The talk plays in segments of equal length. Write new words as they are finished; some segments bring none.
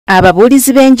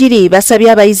Ababuulizi b'enjiri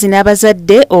basabye abayizi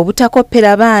n'abazadde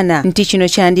obutakoppera abaana nti kino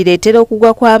kyandireetera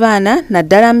okugwa kw'abaana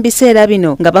naddala mu biseera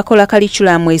bino nga bakola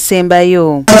kalikulamu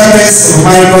esembayo.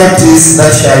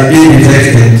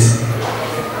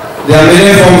 There are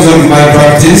many forms of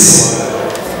malpractice.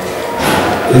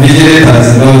 The vigilators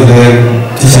know them,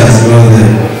 teachers know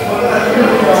them.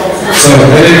 So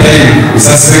anytime you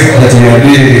suspect that you are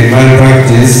doing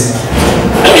malpractice,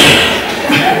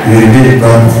 you will be in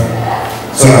trouble.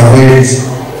 So avoid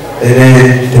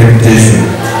any temptation.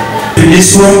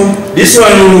 This one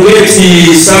will get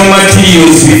some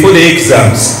materials before the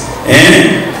exams.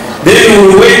 Then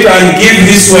we'll wait and give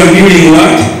this one during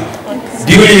what?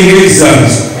 During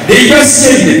exams. They just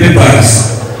send the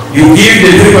papers. You give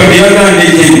the paper the other and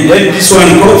then this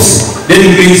one goes, then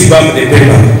brings back the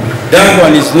paper. That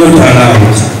one is not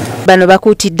allowed. Bano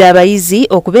bakuutidde abayizi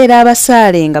okubeera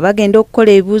abasaale nga bagenda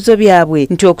okukola ebibuuzo byabwe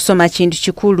nti okusoma kintu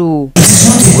kikulu.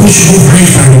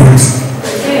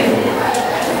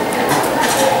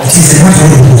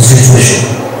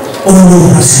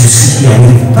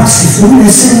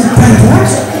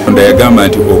 Yagamba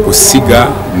nti okusiga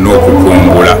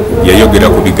n'okukungula yayogera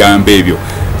ku bigambo ebyo.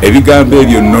 Ebigambo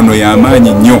ebyo nnono y'amaanyi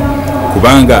nnyo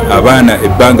kubanga abaana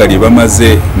ebbanga lye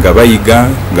bamaze nga bayiga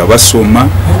nga basoma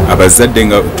abazadde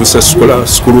nga tusasula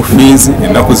school fees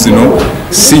ennaku zino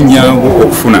si nnyangu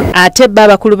okufuna. Ate bba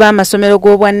abakulu b'amasomero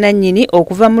g'obwannannyini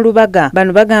okuva mu Lubaga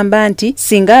bano bagamba nti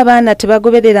singa abaana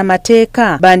tebagoberera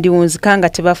mateeka bandiwunzika nga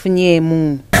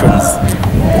tebafunyeemu.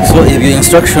 So ebyo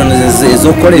instructions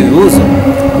ez'okukola ebibuuzo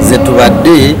ze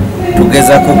tubadde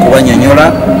tugezaako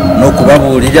okubanyonyola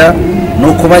n'okubabuulira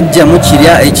n'okubajja mu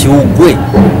kirya ekiwuggwe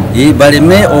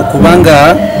baleme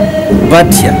okubanga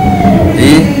batya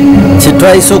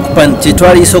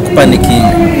kyetwaliyise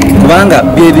okupanikinga kubanga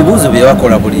byebibuuzo bye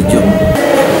bakola bulijjo.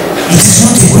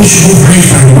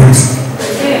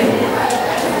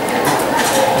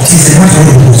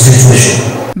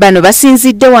 Bano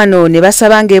basinzidde wano ne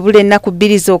basaba ng'ebula ennaku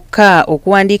 2 zokka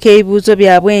okuwandiika ebibuuzo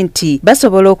byabwe nti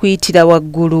basobola okuyitira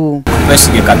waggulu.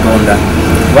 Besige Katonda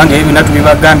kubanga ebyo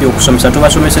tubibagambye okusomesa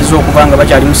tubasomesezza okuba nga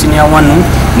bakyali mu senior 1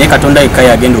 ne Katonda yekka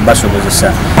yagenda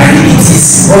obasobozesa.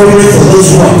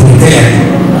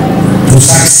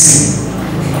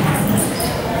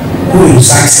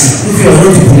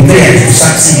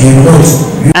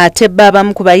 Ate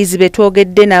abamu ku bayizi be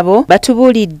twogedde nabo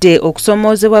batubuulidde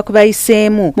okusomoozebwa kwe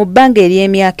bayiseemu mu bbanga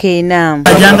ery'emyaka 4.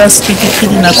 Ajanga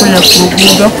sipiikikiri nakola ku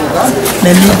luguudo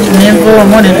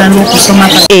nenvoomu netandika okusoma.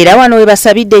 Era wano we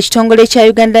basabidde ekitongole kya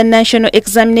Uganda National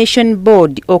Examination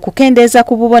Board okukendeeza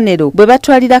ku bubonero bwe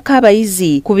batwalirako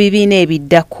abayizi ku bibiina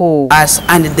ebiddako.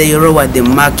 And they lower the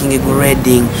marking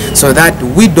grading so that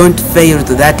we don't fail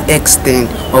to that extent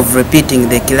of repeating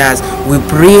the class. We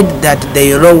prayed that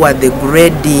they lower the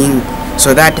grading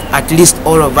so that at least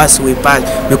all of us will pass,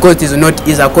 because it is not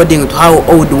easy according to how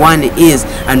old one is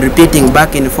and repeating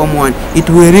back in Form 1. It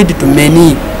will lead to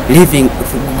many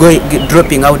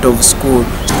dropping out of school.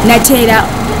 Natera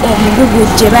omugugu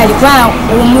gye bali kwa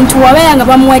omuntu wabaya nga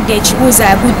bamuwadde ekibuuzo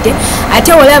agudde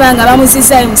ate olaba nga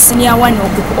bamuzizaayo mu senior 1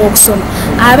 okusoma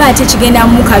aba ate kigenda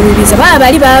mukalubiza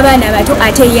bali babaana bato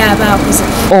ate ye abaakuze.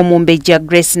 Omumbejja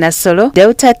Grace Nasolo,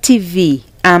 Delta TV,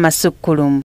 Amasukkulum.